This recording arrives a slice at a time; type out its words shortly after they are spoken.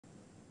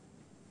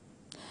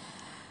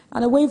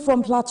And away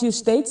from Plateau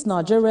State,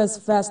 Nigeria's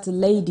First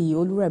Lady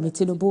Oluremi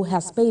Tinubu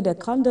has paid a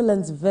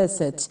condolence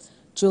visit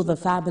to the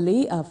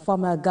family of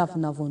former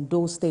Governor of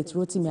Ondo State,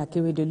 Oluwarotimi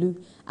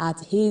Akeredolu, at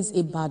his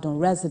Ibadan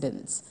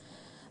residence.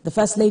 The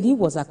First Lady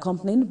was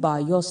accompanied by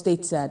your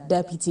state's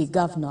Deputy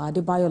Governor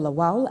Adebayo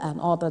Lawal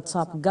and other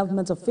top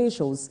government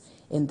officials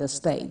in the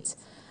state.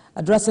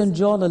 Addressing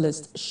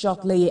journalists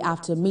shortly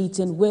after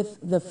meeting with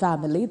the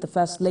family, the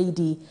First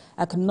Lady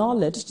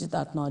acknowledged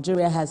that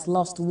Nigeria has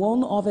lost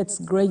one of its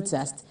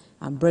greatest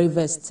and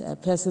bravest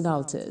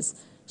personalities.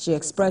 She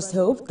expressed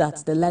hope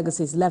that the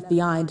legacies left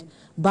behind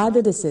by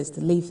the deceased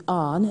live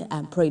on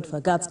and prayed for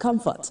God's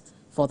comfort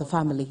for the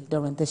family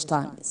during these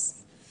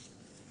times.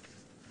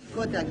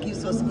 God that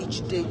gives us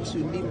each day to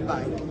live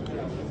by.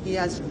 He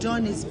has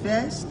done his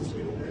best.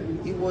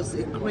 He was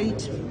a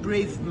great,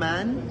 brave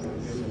man,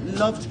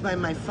 loved by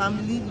my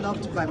family,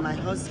 loved by my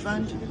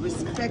husband,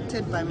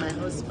 respected by my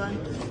husband.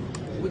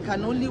 We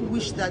can only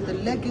wish that the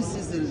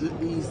legacies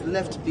he's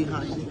left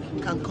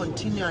behind can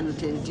continue and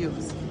it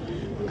endures.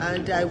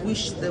 And I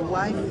wish the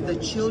wife, the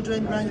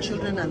children,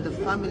 grandchildren, and the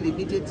family,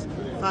 immediate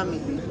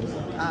family,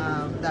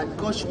 that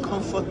God should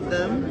comfort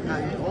them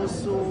and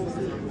also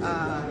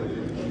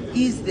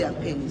ease their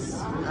pains.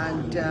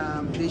 And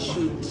they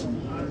should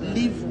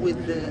live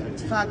with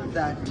the fact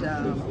that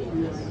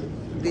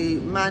the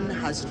man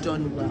has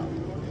done well.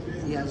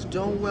 He has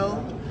done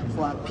well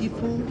for our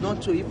people,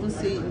 not to even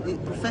say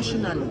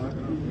professionally.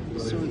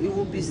 So it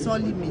will be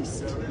sorely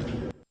missed.